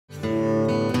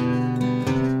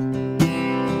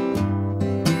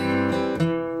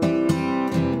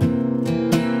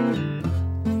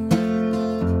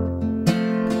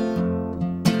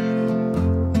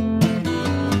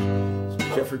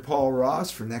Ross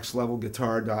for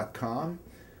nextlevelguitar.com.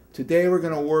 Today we're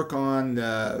going to work on,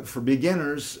 for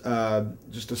beginners,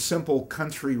 just a simple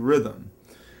country rhythm.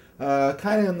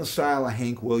 Kind of in the style of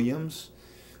Hank Williams.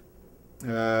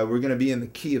 We're going to be in the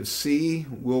key of C.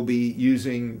 We'll be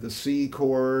using the C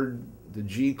chord, the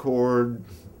G chord,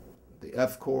 the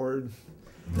F chord,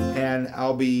 and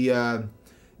I'll be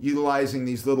utilizing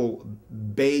these little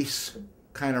bass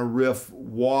kind of riff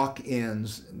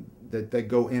walk-ins that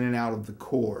go in and out of the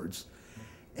chords.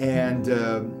 And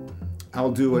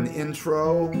I'll do an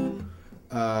intro,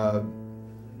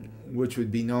 which would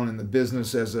be known in the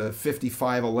business as a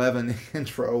 5511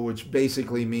 intro, which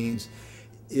basically means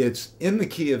it's in the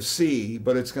key of C,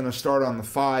 but it's going to start on the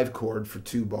 5 chord for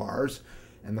 2 bars,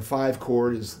 and the 5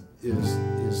 chord is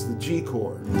the G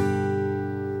chord.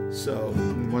 So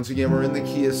once again, we're in the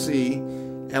key of C,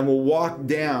 and we'll walk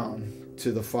down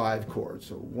to the 5 chord.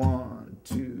 So 1,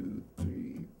 2,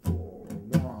 3, 4, 1.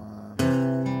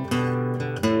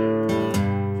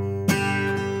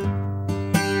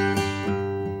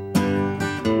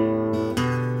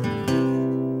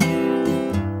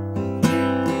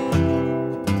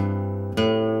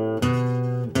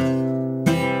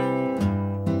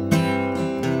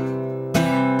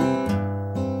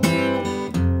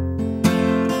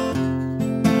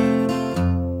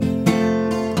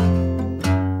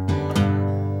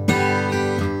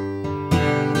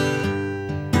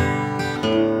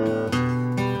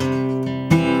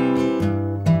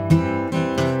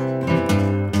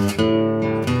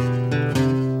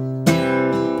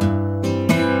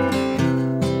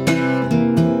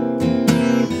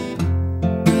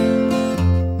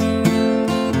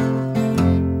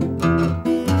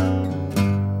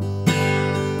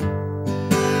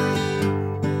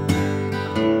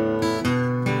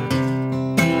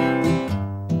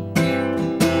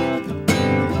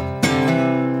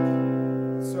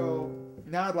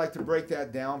 I'd like to break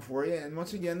that down for you, and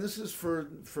once again, this is for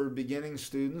beginning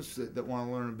students that want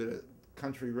to learn a bit of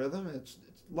country rhythm. It's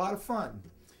a lot of fun.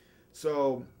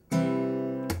 So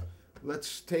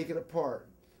let's take it apart.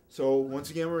 So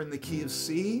once again, we're in the key of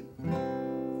C,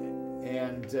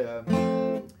 and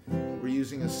we're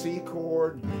using a C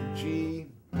chord, G.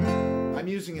 I'm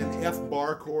using an F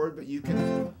bar chord, but you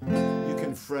can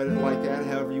fret it like that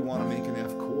however you want to make an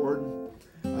F chord.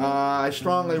 I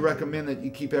strongly recommend that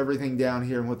you keep everything down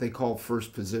here in what they call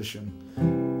first position.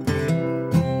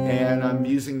 And I'm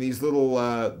using these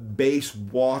little bass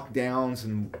walk downs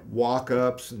and walk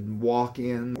ups and walk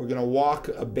in. We're going to walk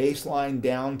a bass line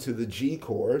down to the G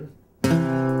chord.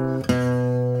 And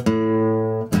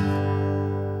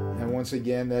once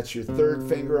again, that's your 3rd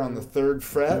finger on the 3rd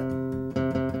fret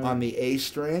on the A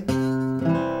string.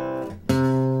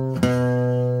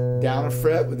 Down a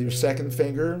fret with your 2nd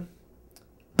finger.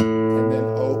 And then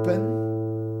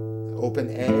open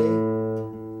A,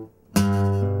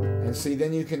 and see,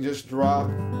 then you can just drop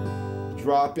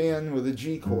in with a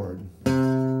G chord,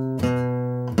 and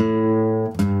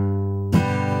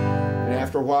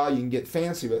after a while you can get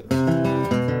fancy with it,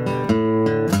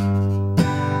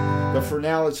 but for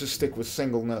now let's just stick with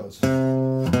single notes. G,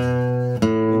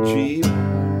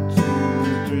 1, 2,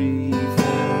 3,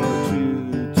 4,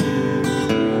 2, 2.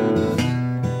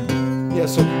 Yeah,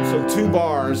 so 2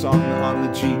 bars on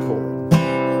the G chord.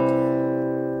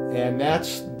 And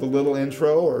that's the little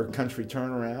intro or country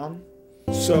turnaround.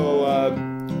 So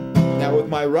now with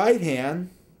my right hand,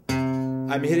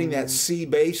 I'm hitting that C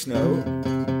bass note,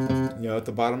 at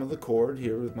the bottom of the chord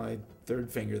here with my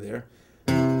 3rd finger there.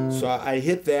 So I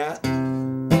hit that.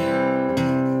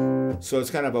 So it's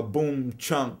kind of a boom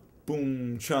chunk,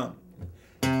 boom chunk.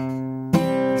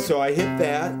 So I hit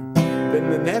that. Then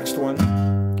the next one,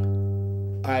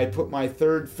 I put my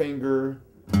 3rd finger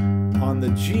on the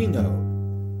G note.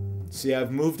 See,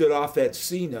 I've moved it off that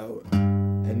C note,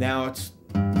 and now it's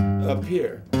up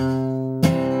here.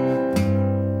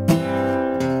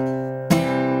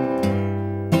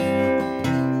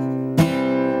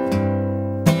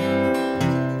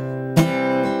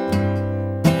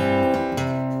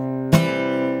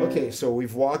 Okay, so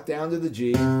we've walked down to the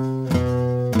G. 2, 3,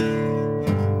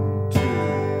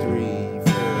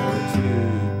 4, 2,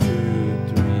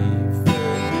 3, 4.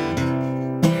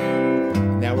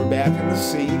 Now we're back in the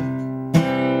C.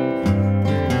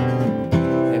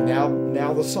 And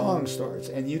now the song starts.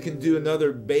 And you can do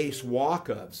another bass walk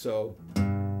up. So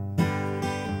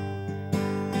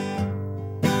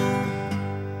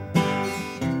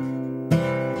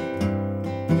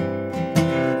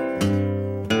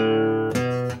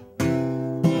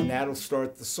and that'll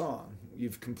start the song.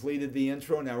 You've completed the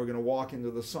intro. Now we're going to walk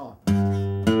into the song.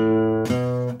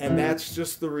 And that's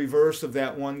just the reverse of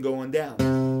that one going down.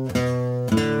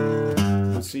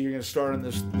 So you're going to start on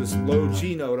this low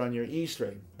G note on your E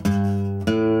string.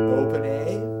 Open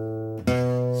A,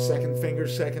 second finger,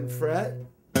 second fret,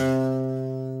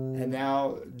 and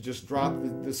now just drop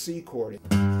the C chord.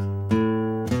 So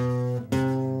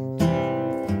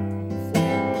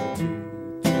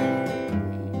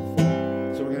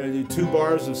we're going to do 2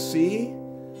 bars of C,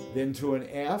 then to an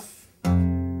F,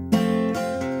 and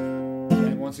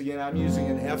once again I'm using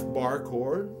an F bar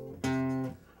chord.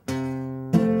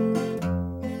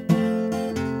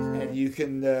 And you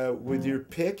can, with your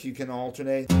pick, you can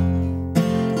alternate. So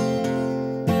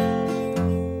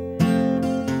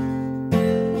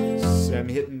I'm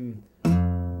hitting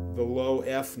the low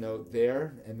F note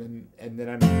there, and then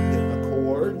I'm hitting a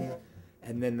chord,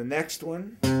 and then the next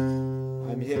one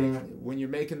I'm hitting. When you're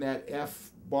making that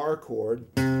F bar chord,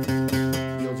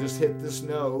 you'll just hit this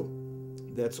note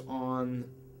that's on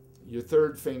your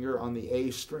 3rd finger on the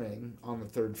A string on the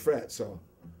 3rd fret. So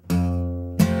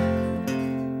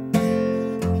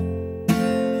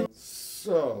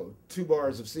 2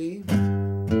 bars of C.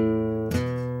 1,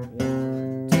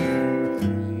 2, 3, 4, 2,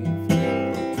 3,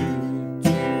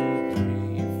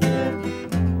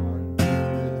 4, 1, 2,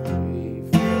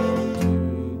 3, 4, 2, 2.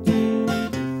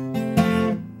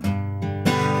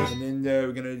 And then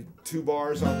we're going to do 2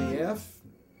 bars on the F,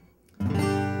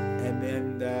 and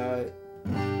then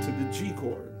to the G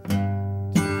chord.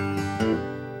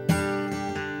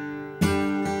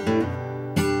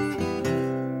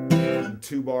 And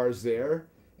 2 bars there.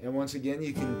 And once again,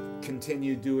 you can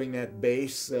continue doing that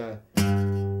bass. Now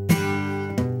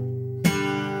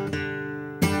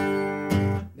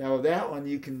that one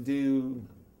you can do,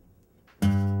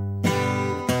 then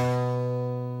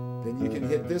you can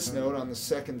hit this note on the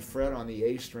 2nd fret on the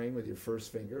A string with your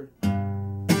 1st finger.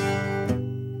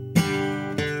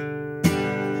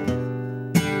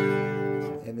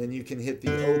 And then you can hit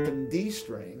the open D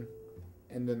string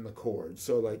and then the chord.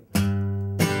 So like,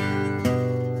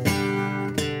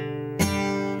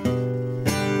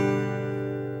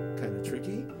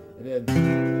 and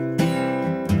then,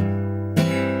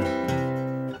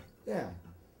 yeah,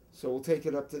 so we'll take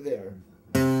it up to there.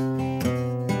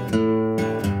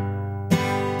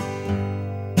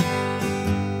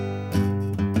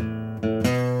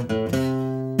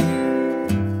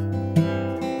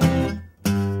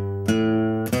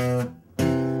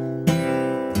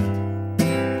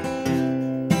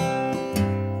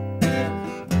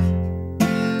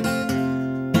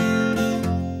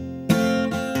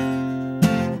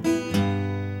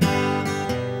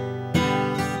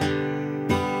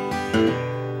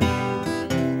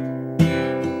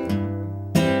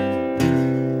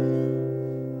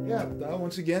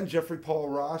 Once again, Jeffrey Paul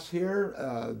Ross here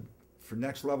for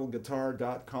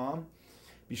nextlevelguitar.com.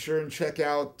 Be sure and check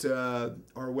out our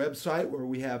website where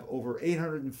we have over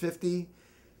 850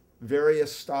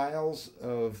 various styles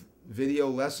of video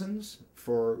lessons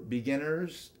for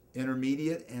beginners,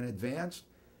 intermediate, and advanced.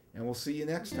 And we'll see you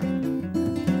next time.